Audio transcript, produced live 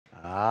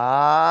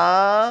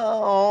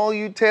All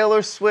you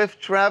Taylor Swift,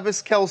 Travis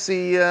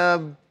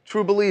Kelce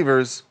true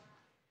believers,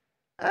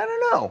 I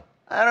don't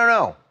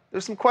know.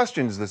 There's some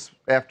questions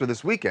after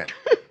this weekend.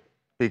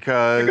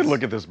 Because you could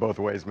look at this both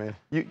ways, man.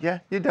 You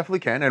definitely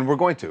can, and we're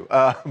going to.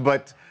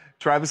 But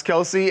Travis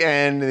Kelce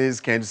and his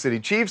Kansas City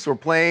Chiefs were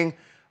playing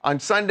on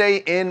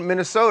Sunday in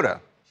Minnesota.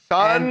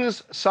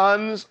 Sons,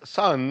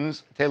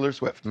 Taylor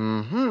Swift.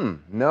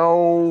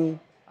 No,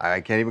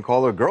 I can't even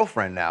call her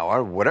girlfriend now,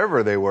 or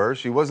whatever they were.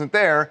 She wasn't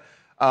there,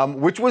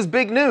 which was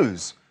big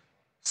news.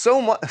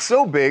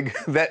 So big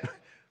that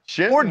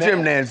poor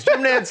Jim Nantz.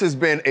 Jim Nantz has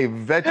been a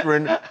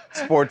veteran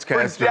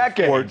sportscaster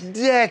for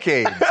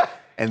decades.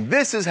 And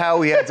this is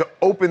how he had to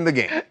open the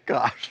game.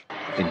 Gosh.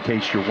 In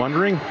case you're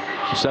wondering,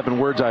 7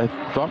 words I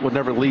thought would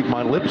never leave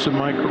my lips in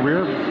my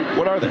career.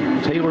 What are they?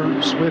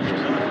 Taylor Swift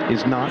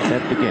is not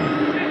at the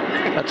game.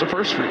 That's a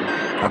first for you.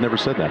 I've never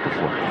said that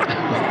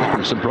before.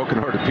 There's some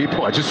broken-hearted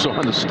people I just saw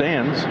in the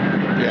stands.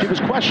 She was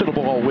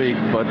questionable all week,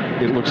 but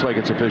it looks like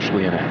it's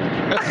officially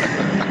inactive.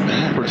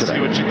 For today. See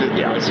what you did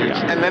there.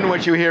 Yeah. And then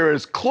what you hear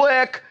is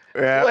click.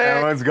 Yeah, click,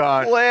 everyone's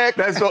gone. Click.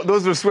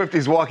 Those are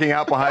Swifties walking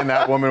out behind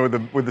that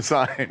woman with the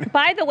sign.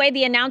 By the way,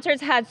 the announcers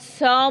had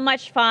so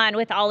much fun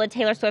with all the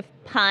Taylor Swift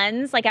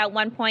puns. Like at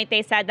one point,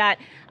 they said that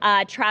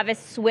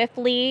Travis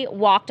swiftly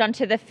walked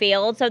onto the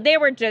field, so they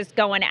were just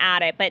going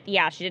at it. But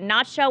yeah, she did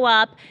not show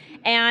up.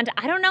 And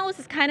I don't know, this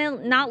is kind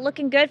of not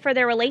looking good for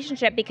their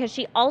relationship because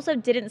she also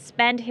didn't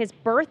spend his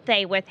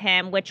birthday with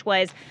him, which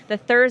was the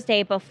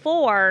Thursday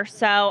before.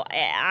 So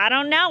I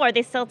don't know. Are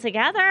they still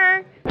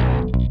together?